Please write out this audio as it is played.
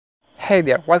Hey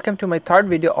there, welcome to my third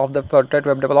video of the portrait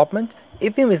web development.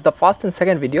 If you missed the first and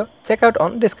second video, check out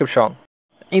on description.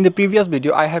 In the previous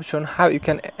video, I have shown how you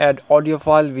can add audio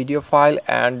file, video file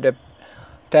and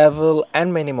table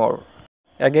and many more.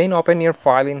 Again, open your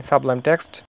file in Sublime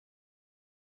Text.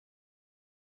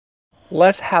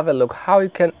 Let's have a look how you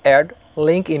can add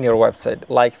link in your website,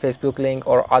 like Facebook link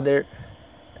or other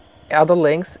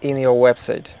links in your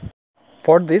website.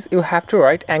 For this, you have to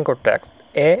write anchor text,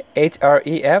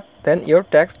 AHREF, then your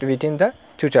text within the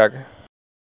to tag.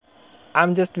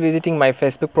 I'm just visiting my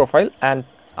Facebook profile and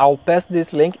I'll paste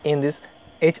this link in this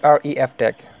href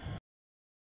tag.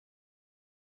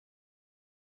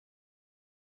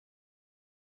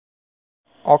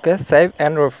 Okay, save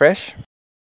and refresh.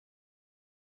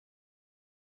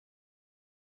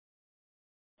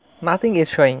 Nothing is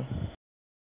showing.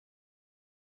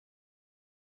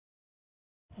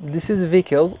 This is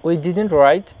because we didn't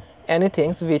write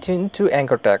anything between two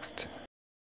anchor text.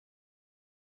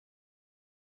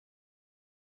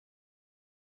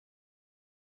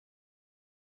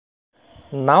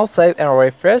 Now save and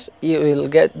refresh, you will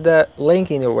get the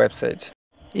link in your website.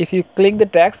 If you click the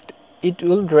text, it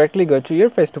will directly go to your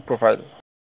Facebook profile.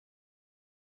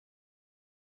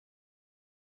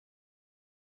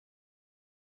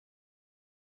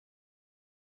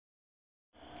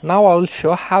 Now I will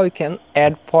show how you can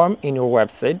add form in your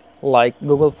website, like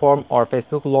Google form or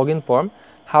Facebook login form,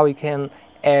 how you can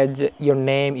add your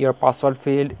name, your password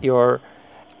field, your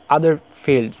other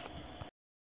fields.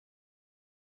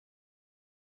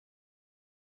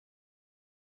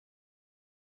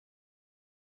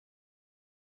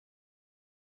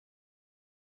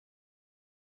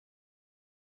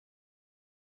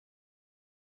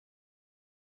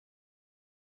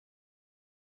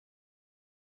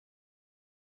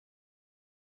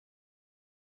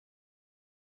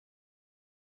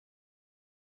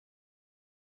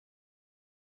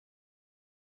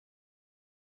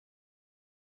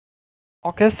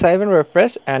 Okay, save and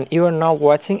refresh and you are now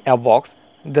watching a box.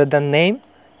 The name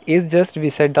is just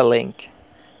beside the link.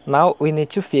 Now we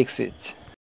need to fix it.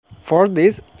 For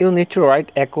this, you need to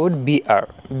write a code BR.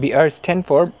 BR stands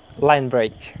for line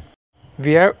break.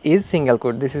 BR is single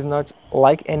quote. This is not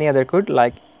like any other code,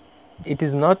 like it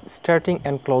is not starting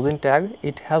and closing tag.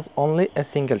 It has only a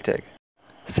single tag.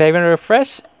 Save and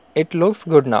refresh. It looks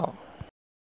good now.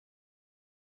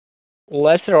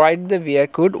 Let's write the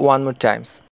BR code one more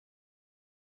times.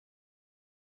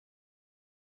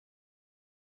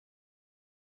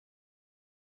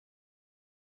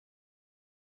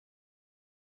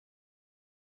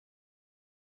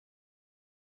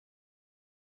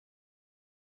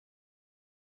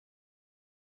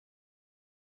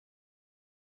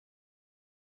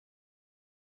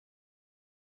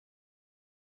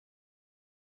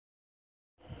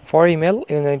 For email,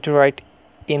 you need to write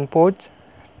input,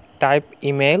 type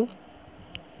email,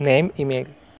 name email.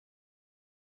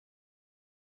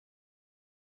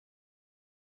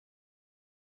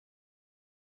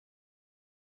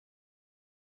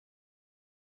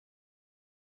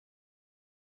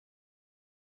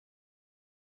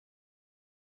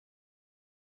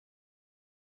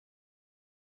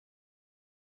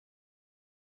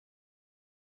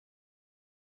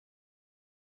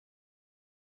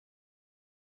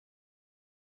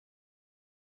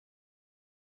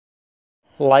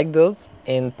 Like those,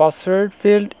 in password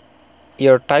field,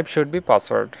 your type should be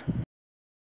password.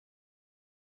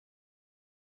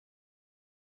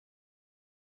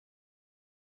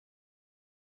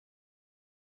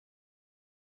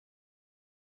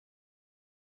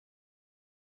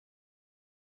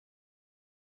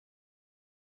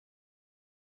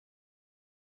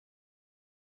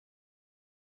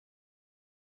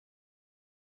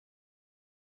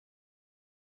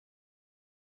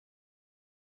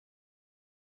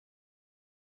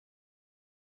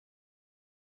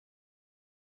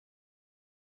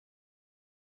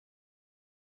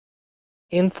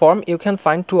 In form, you can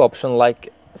find two options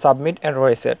like submit and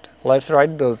reset. Let's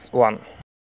write those one.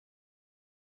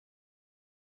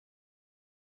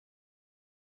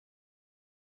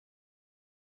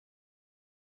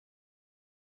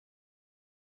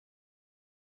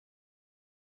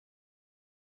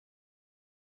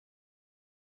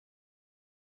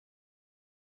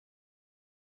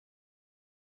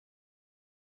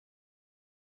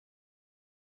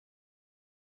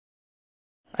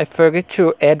 I forget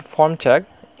to add form tag.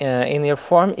 In your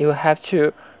form, you have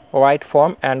to write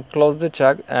form and close the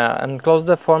tag and close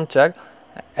the form tag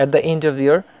at the end of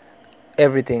your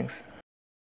everything.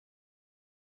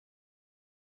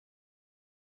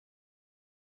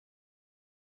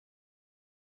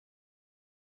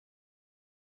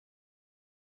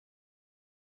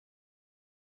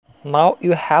 Now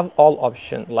you have all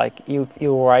options. Like if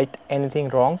you write anything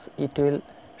wrong, it will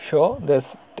show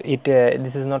this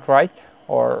is not right,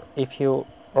 or if you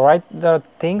write the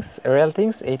things, real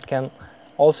things, it can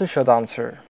also show the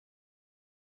answer.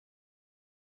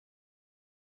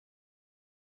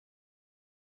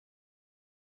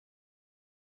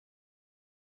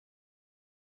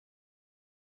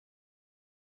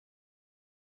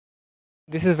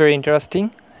 This is very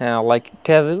interesting. Like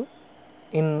table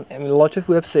in a lot of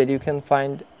website you can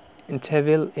find in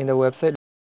table in the website.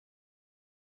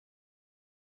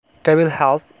 Table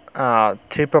has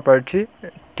three property: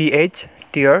 th,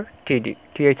 tr, td.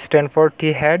 Th stand for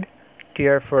t head,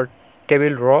 tr for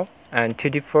table row, and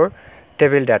td for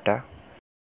table data.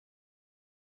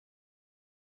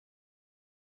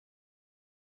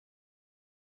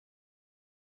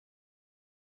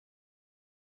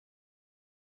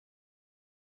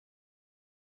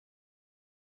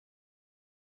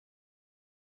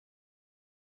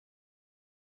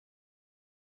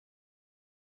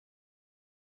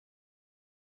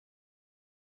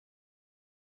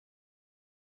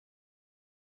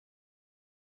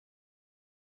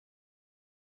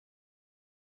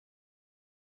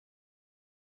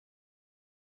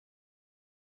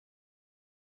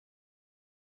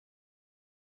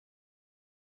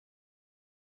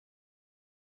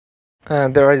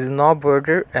 There is no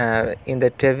border in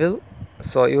the table,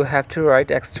 so you have to write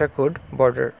extra code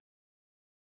border.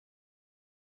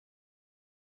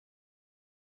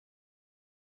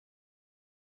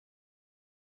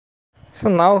 So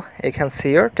now you can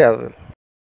see your table.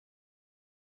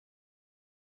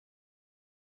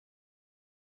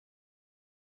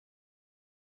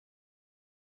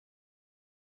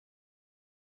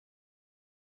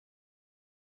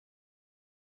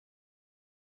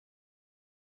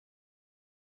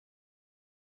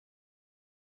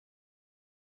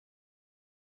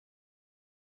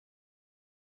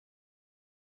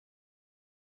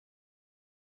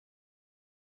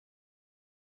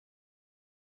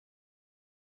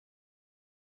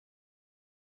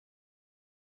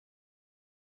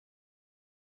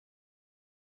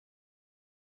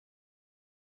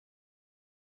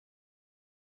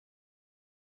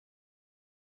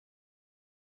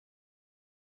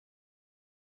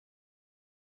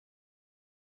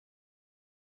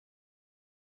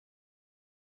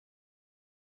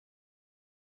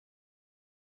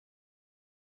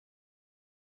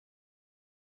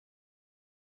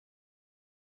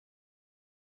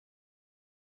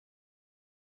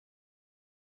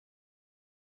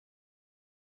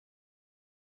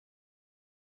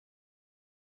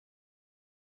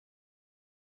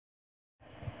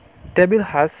 Table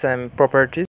has some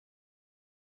properties.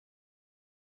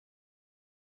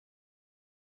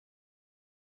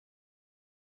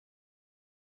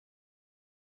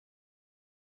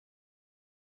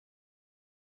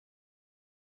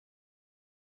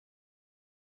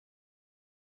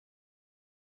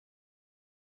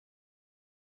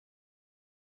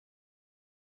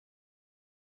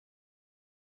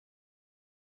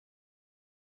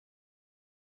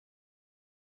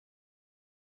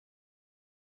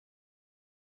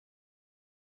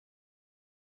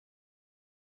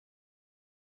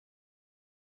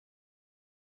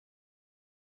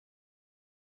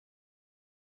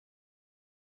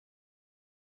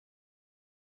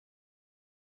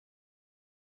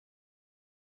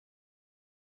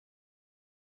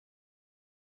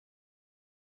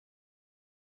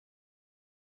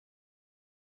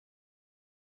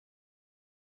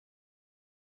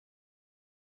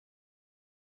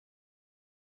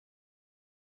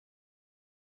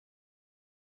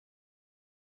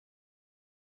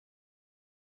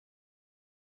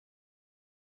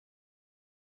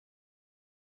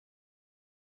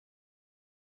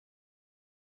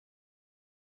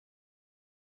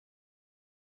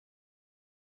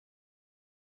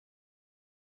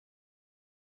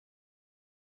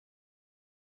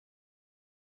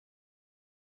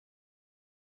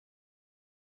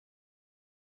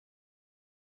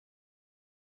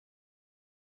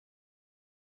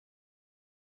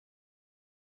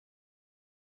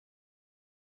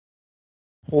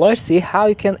 Let's see how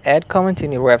you can add comment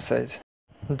in your website.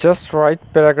 Just write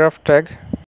paragraph tag.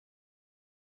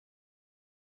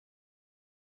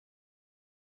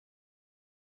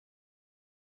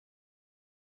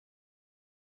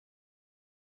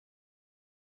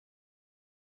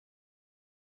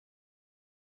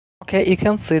 Okay, you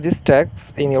can see these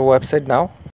tags in your website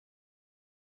now.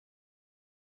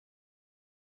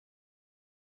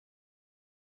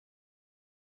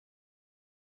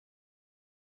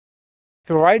 If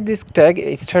you write this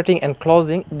tag starting and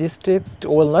closing, this text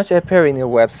will not appear in your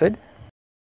website.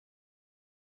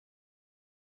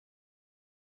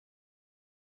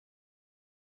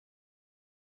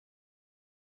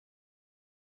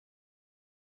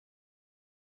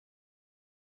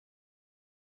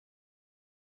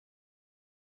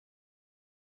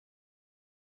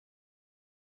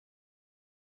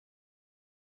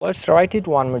 Let's write it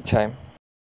one more time.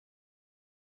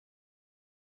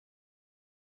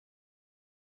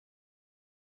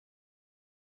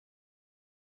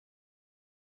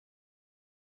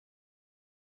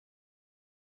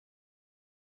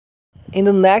 In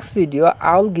the next video,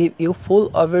 I'll give you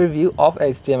full overview of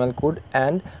HTML code,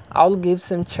 and I'll give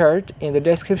some chart in the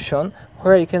description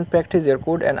where you can practice your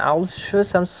code, and I'll show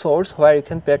some source where you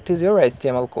can practice your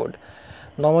HTML code.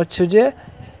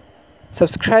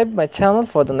 Subscribe my channel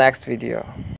for the next video.